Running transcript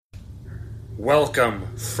Welcome,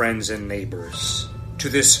 friends and neighbors, to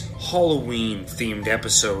this Halloween-themed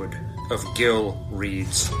episode of Gil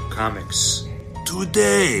Reads Comics.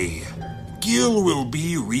 Today, Gil will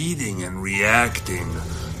be reading and reacting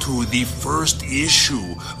to the first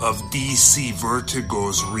issue of DC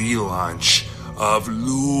Vertigo's relaunch of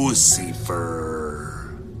Lucifer.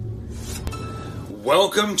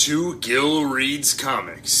 Welcome to Gil Reads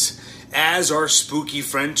Comics. As our spooky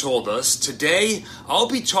friend told us, today I'll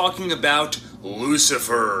be talking about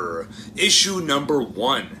Lucifer, issue number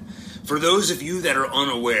 1. For those of you that are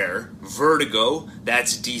unaware, Vertigo,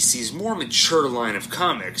 that's DC's more mature line of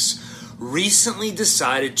comics, recently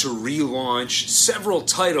decided to relaunch several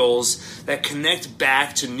titles that connect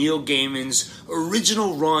back to Neil Gaiman's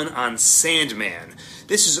original run on Sandman.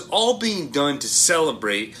 This is all being done to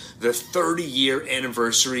celebrate the 30-year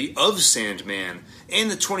anniversary of Sandman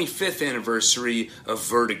and the 25th anniversary of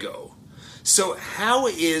Vertigo. So how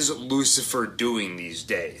is Lucifer doing these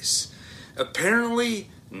days? Apparently,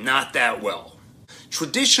 not that well.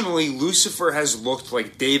 Traditionally, Lucifer has looked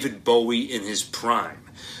like David Bowie in his prime.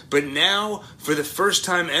 But now, for the first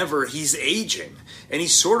time ever, he's aging. And he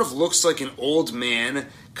sort of looks like an old man,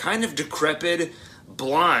 kind of decrepit,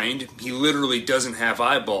 blind. He literally doesn't have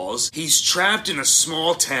eyeballs. He's trapped in a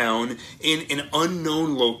small town in an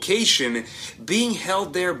unknown location, being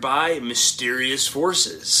held there by mysterious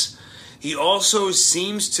forces. He also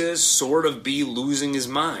seems to sort of be losing his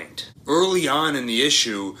mind. Early on in the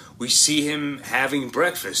issue, we see him having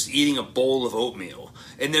breakfast, eating a bowl of oatmeal.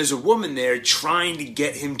 And there's a woman there trying to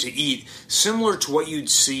get him to eat, similar to what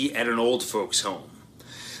you'd see at an old folks' home.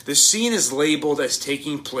 The scene is labeled as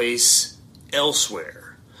taking place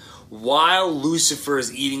elsewhere. While Lucifer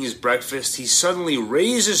is eating his breakfast, he suddenly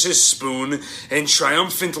raises his spoon and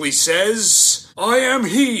triumphantly says, "I am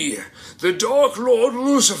he, the Dark Lord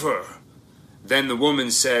Lucifer." Then the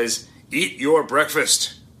woman says, "Eat your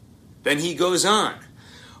breakfast." Then he goes on,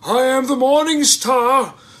 "I am the morning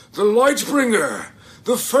star, the light bringer,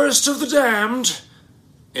 the first of the damned."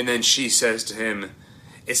 And then she says to him,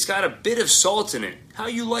 "It's got a bit of salt in it. How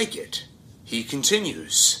you like it?" He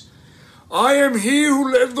continues, "I am he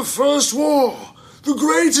who led the first war, the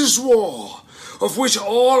greatest war, of which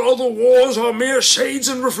all other wars are mere shades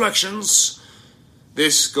and reflections."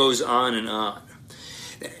 This goes on and on.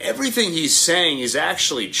 Everything he's saying is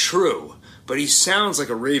actually true, but he sounds like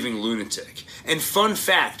a raving lunatic. And fun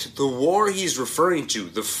fact, the war he's referring to,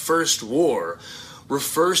 the First War,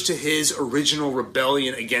 refers to his original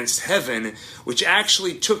rebellion against heaven, which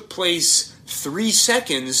actually took place 3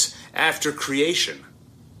 seconds after creation.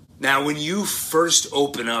 Now, when you first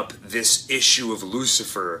open up this issue of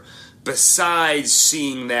Lucifer, besides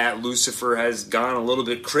seeing that Lucifer has gone a little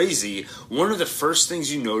bit crazy, one of the first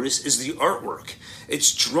things you notice is the artwork.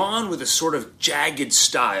 It's drawn with a sort of jagged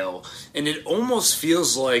style, and it almost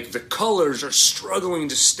feels like the colors are struggling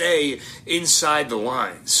to stay inside the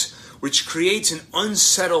lines, which creates an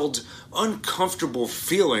unsettled, uncomfortable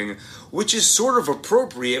feeling, which is sort of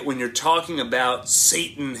appropriate when you're talking about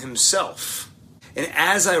Satan himself. And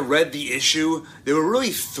as I read the issue, there were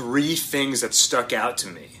really 3 things that stuck out to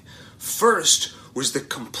me. First was the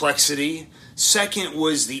complexity. Second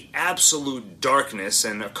was the absolute darkness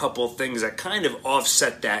and a couple of things that kind of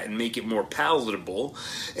offset that and make it more palatable.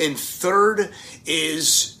 And third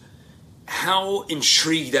is how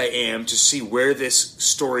intrigued I am to see where this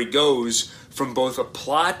story goes from both a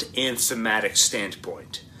plot and thematic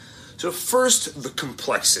standpoint. So first, the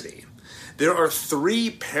complexity. There are 3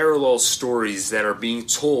 parallel stories that are being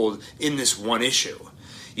told in this one issue.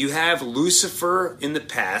 You have Lucifer in the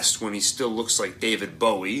past, when he still looks like David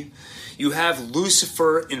Bowie. You have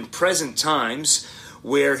Lucifer in present times,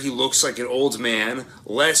 where he looks like an old man,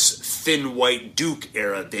 less thin white Duke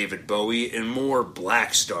era David Bowie, and more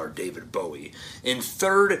Black Star David Bowie. And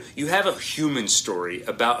third, you have a human story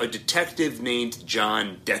about a detective named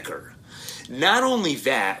John Decker. Not only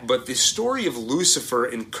that, but the story of Lucifer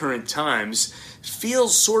in current times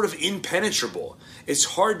feels sort of impenetrable. It's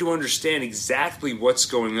hard to understand exactly what's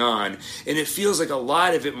going on, and it feels like a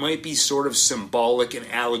lot of it might be sort of symbolic and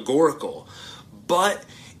allegorical. But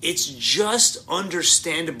it's just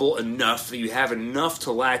understandable enough that you have enough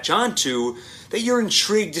to latch onto that you're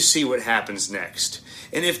intrigued to see what happens next.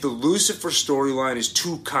 And if the Lucifer storyline is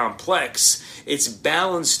too complex, it's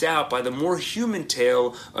balanced out by the more human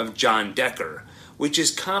tale of John Decker, which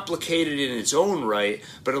is complicated in its own right,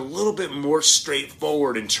 but a little bit more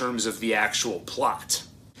straightforward in terms of the actual plot.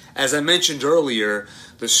 As I mentioned earlier,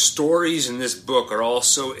 the stories in this book are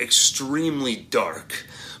also extremely dark,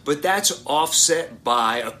 but that's offset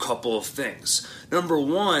by a couple of things. Number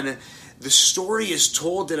one, the story is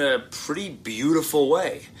told in a pretty beautiful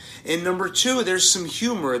way. And number two, there's some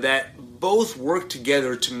humor that both work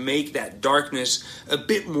together to make that darkness a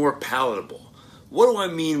bit more palatable. What do I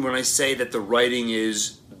mean when I say that the writing is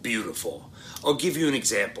beautiful? I'll give you an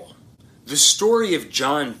example. The story of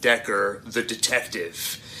John Decker, the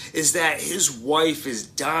detective, is that his wife is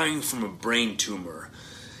dying from a brain tumor,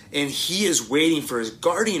 and he is waiting for his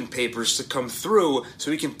guardian papers to come through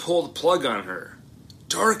so he can pull the plug on her.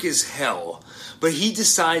 Dark as hell, but he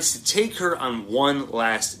decides to take her on one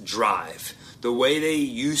last drive, the way they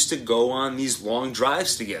used to go on these long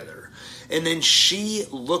drives together. And then she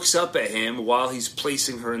looks up at him while he's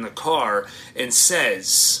placing her in the car and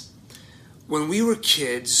says, "When we were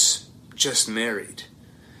kids, just married,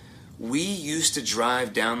 we used to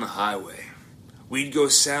drive down the highway. We'd go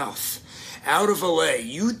south, out of LA.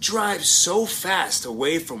 You'd drive so fast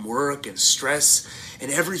away from work and stress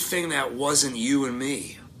and everything that wasn't you and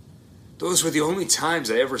me. Those were the only times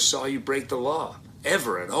I ever saw you break the law,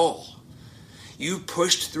 ever at all. You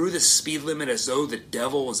pushed through the speed limit as though the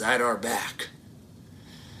devil was at our back.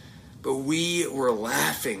 But we were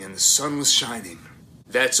laughing and the sun was shining."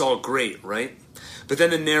 That's all great, right? But then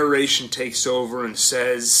the narration takes over and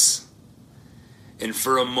says, "And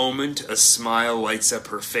for a moment a smile lights up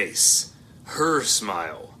her face. Her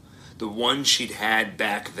smile, the one she'd had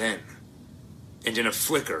back then. And in a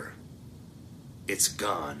flicker, it's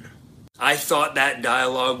gone." I thought that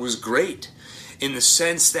dialogue was great in the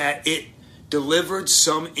sense that it delivered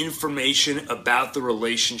some information about the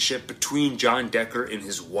relationship between John Decker and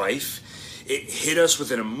his wife. It hit us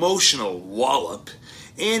with an emotional wallop,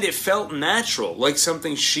 and it felt natural, like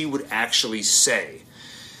something she would actually say.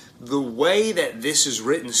 The way that this is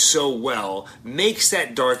written so well makes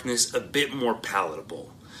that darkness a bit more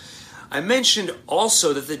palatable. I mentioned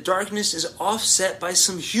also that the darkness is offset by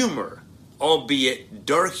some humor, albeit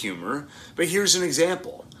dark humor, but here's an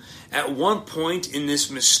example. At one point in this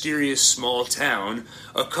mysterious small town,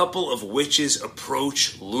 a couple of witches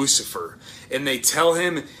approach Lucifer, and they tell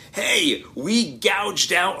him, "Hey, we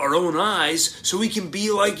gouged out our own eyes so we can be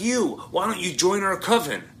like you. Why don't you join our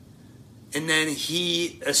coven?" And then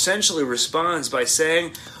he essentially responds by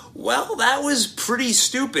saying, "Well, that was pretty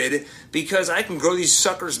stupid because I can grow these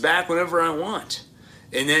suckers back whenever I want."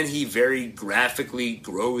 And then he very graphically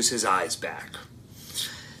grows his eyes back.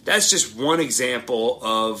 That's just one example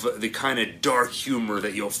of the kind of dark humor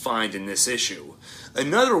that you'll find in this issue.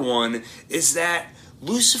 Another one is that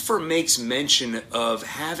Lucifer makes mention of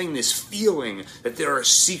having this feeling that there are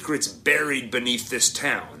secrets buried beneath this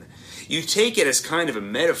town. You take it as kind of a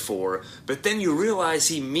metaphor, but then you realize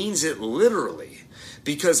he means it literally.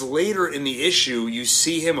 Because later in the issue, you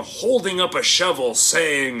see him holding up a shovel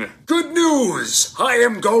saying, "Good news! I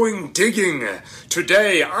am going digging.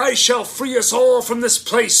 Today I shall free us all from this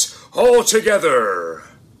place altogether."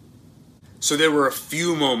 So there were a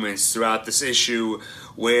few moments throughout this issue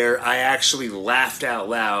where I actually laughed out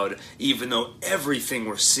loud, even though everything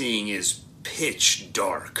we're seeing is pitch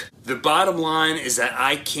dark. The bottom line is that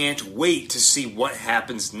I can't wait to see what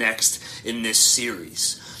happens next in this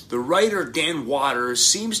series. The writer, Dan Watters,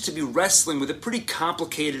 seems to be wrestling with a pretty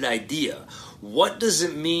complicated idea. What does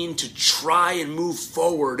it mean to try and move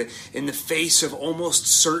forward in the face of almost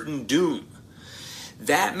certain doom?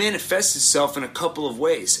 That manifests itself in a couple of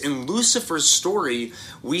ways. In Lucifer's story,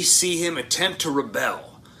 we see him attempt to rebel.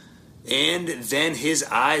 And then his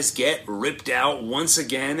eyes get ripped out once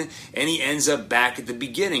again, and he ends up back at the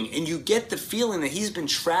beginning. And you get the feeling that he's been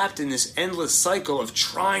trapped in this endless cycle of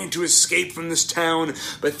trying to escape from this town,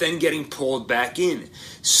 but then getting pulled back in.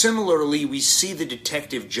 Similarly, we see the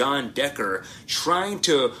detective John Decker trying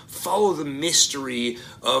to follow the mystery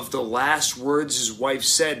of the last words his wife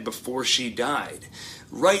said before she died.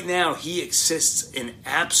 Right now, he exists in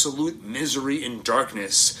absolute misery and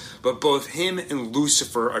darkness, but both him and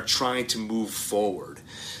Lucifer are trying to move forward.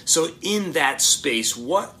 So in that space,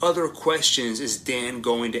 what other questions is Dan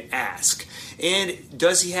going to ask? And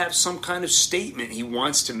does he have some kind of statement he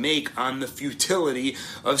wants to make on the futility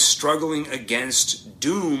of struggling against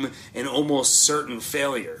doom and almost certain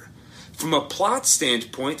failure? From a plot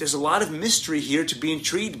standpoint, there's a lot of mystery here to be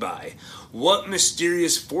intrigued by. What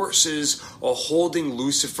mysterious forces are holding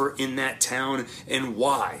Lucifer in that town and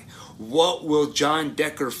why? What will John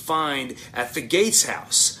Decker find at the Gates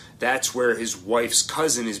house? That's where his wife's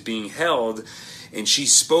cousin is being held, and she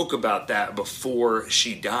spoke about that before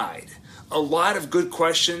she died. A lot of good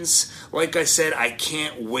questions. Like I said, I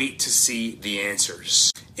can't wait to see the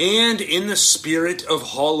answers. And in the spirit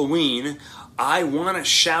of Halloween, I want to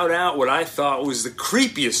shout out what I thought was the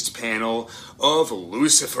creepiest panel of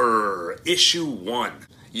Lucifer, issue 1.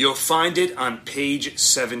 You'll find it on page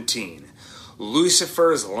 17.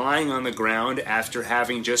 Lucifer is lying on the ground after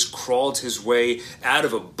having just crawled his way out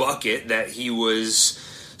of a bucket that he was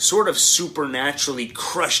sort of supernaturally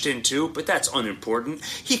crushed into, but that's unimportant.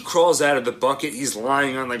 He crawls out of the bucket, he's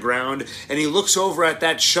lying on the ground, and he looks over at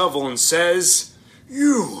that shovel and says,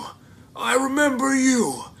 "You, I remember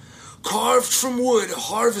you, carved from wood,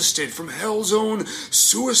 harvested from Hell's own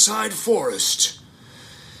suicide forest."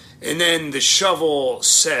 And then the shovel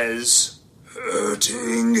says,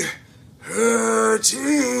 "Hurting,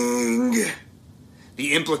 hurting."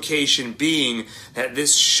 The implication being that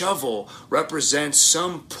this shovel represents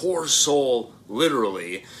some poor soul,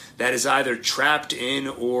 literally, that is either trapped in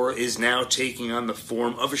or is now taking on the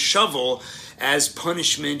form of a shovel as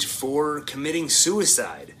punishment for committing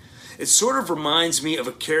suicide. It sort of reminds me of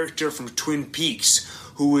a character from Twin Peaks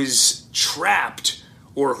who is trapped,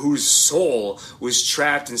 or whose soul was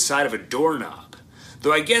trapped inside of a doorknob.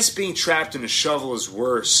 Though I guess being trapped in a shovel is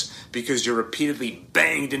worse because you're repeatedly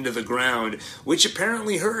banged into the ground, which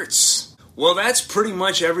apparently hurts. Well, that's pretty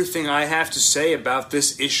much everything I have to say about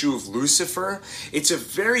this issue of Lucifer. It's a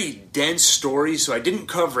very dense story, so I didn't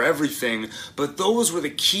cover everything, but those were the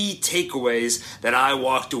key takeaways that I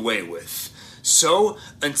walked away with. So,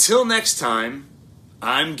 until next time,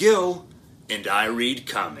 I'm Gil, and I read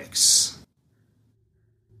comics.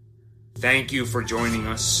 Thank you for joining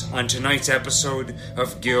us on tonight's episode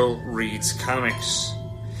of Gil Reads Comics.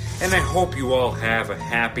 And I hope you all have a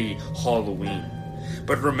happy Halloween.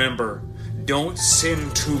 But remember, don't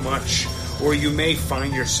sin too much, or you may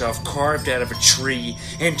find yourself carved out of a tree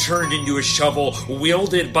and turned into a shovel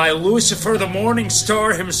wielded by Lucifer the Morning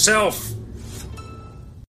Star himself.